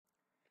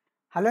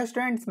Hello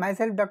students,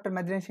 myself Dr.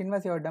 Maddineni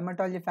Srinivas, your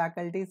dermatology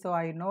faculty. So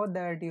I know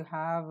that you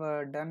have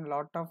done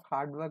lot of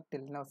hard work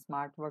till now,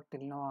 smart work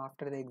till now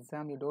after the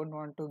exam. You don't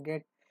want to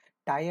get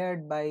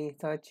tired by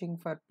searching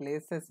for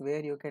places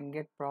where you can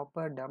get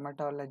proper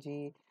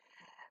dermatology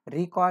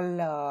recall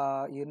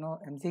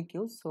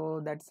MCQs.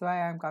 So that's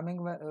why I'm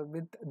coming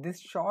with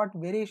this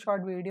very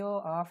short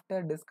video.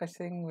 After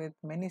discussing with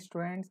many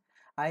students,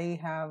 I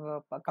have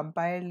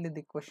compiled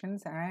the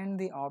questions and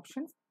the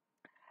options,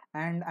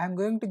 and I'm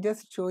going to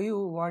just show you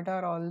what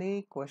are all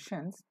the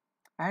questions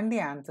and the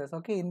answers.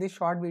 Okay, in this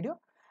short video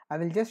I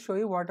will just show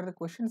you what are the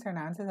questions and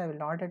answers. I will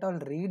not at all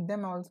read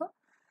them also.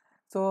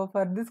 So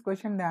for this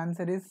question the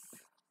answer is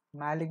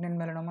malignant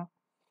melanoma.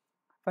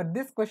 For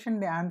this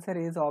question the answer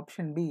is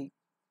option B,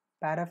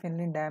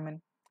 paraffin diamond.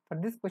 For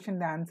this question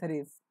the answer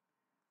is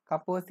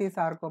Kaposi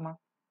sarcoma.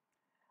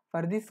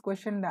 For this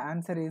question the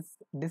answer is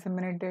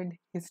disseminated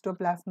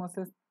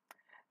histoplasmosis.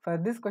 For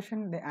this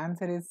question the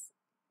answer is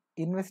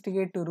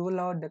investigate to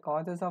rule out the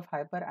causes of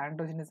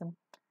hyperandrogenism.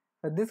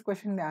 For this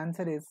question the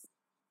answer is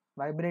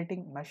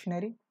vibrating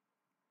machinery,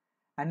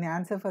 and the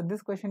answer for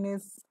this question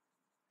is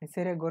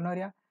Neisseria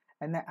gonorrhea,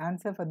 and the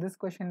answer for this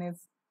question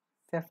is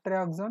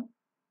ceftriaxone.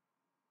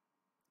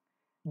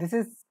 This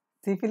is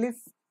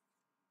syphilis.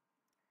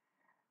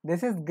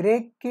 This is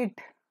grey kit,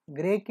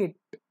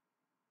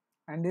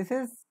 and this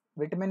is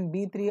vitamin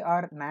B3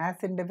 or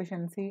niacin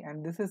deficiency,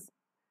 and this is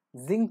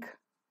zinc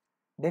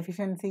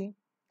deficiency,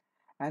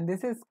 and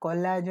this is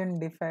collagen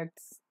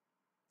defects,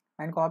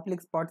 and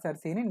Koplik spots are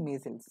seen in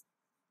measles.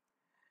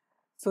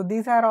 So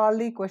these are all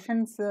the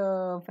questions,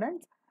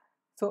 friends.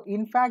 So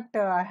in fact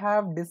I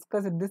have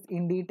discussed this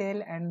in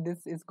detail, and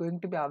this is going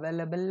to be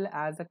available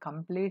as a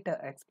complete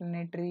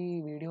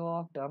explanatory video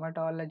of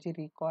dermatology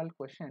recall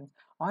questions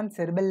on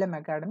Cerebellum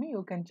Academy.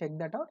 You can check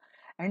that out,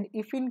 and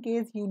if in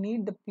case you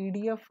need the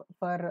PDF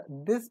for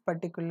this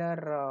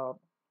particular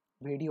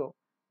video,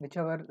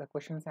 whichever the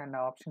questions and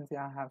options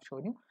I have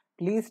shown you,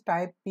 please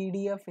type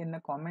PDF in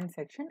the comment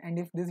section. And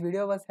if this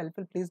video was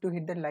helpful, please do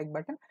hit the like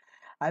button.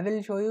 I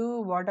will show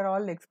you what are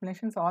all the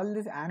explanations. All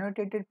this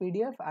annotated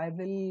PDF I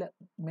will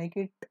make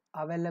it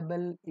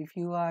available if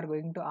you are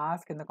going to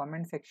ask in the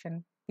comment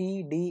section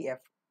PDF.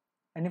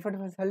 And if it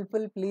was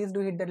helpful, please do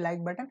hit the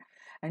like button.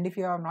 And if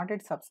you have not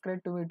yet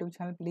subscribed to my YouTube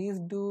channel, please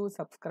do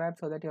subscribe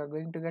so that you are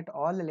going to get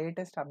all the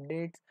latest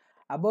updates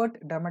about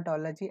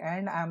dermatology.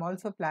 And I am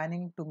also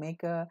planning to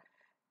make a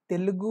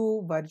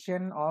Telugu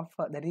version of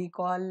the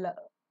recall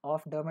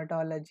of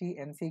dermatology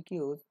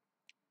MCQs.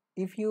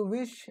 If you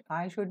wish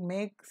I should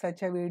make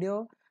such a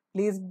video,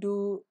 please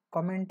do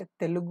comment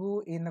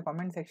Telugu in the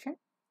comment section.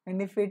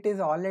 And if it is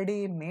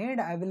already made,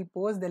 I will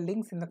post the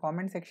links in the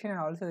comment section and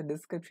also the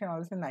description,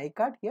 also in the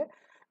iCard here.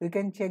 You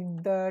can check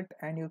that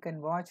and you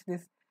can watch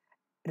this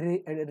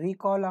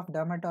recall of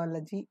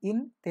dermatology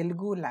in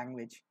Telugu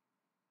language.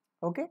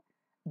 Okay,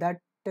 that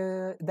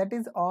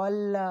is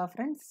all,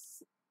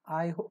 friends.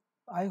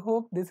 I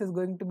hope this is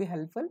going to be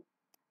helpful.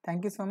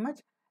 Thank you so much.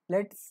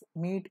 Let's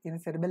meet in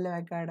Cerebellum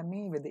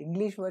Academy with the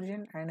English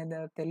version and in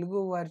the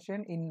Telugu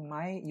version in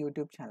my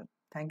YouTube channel.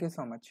 Thank you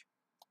so much.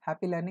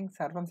 Happy learning.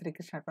 Sarvam Sri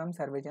Krishna from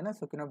Sarvejana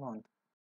Sukhino Bhavantu.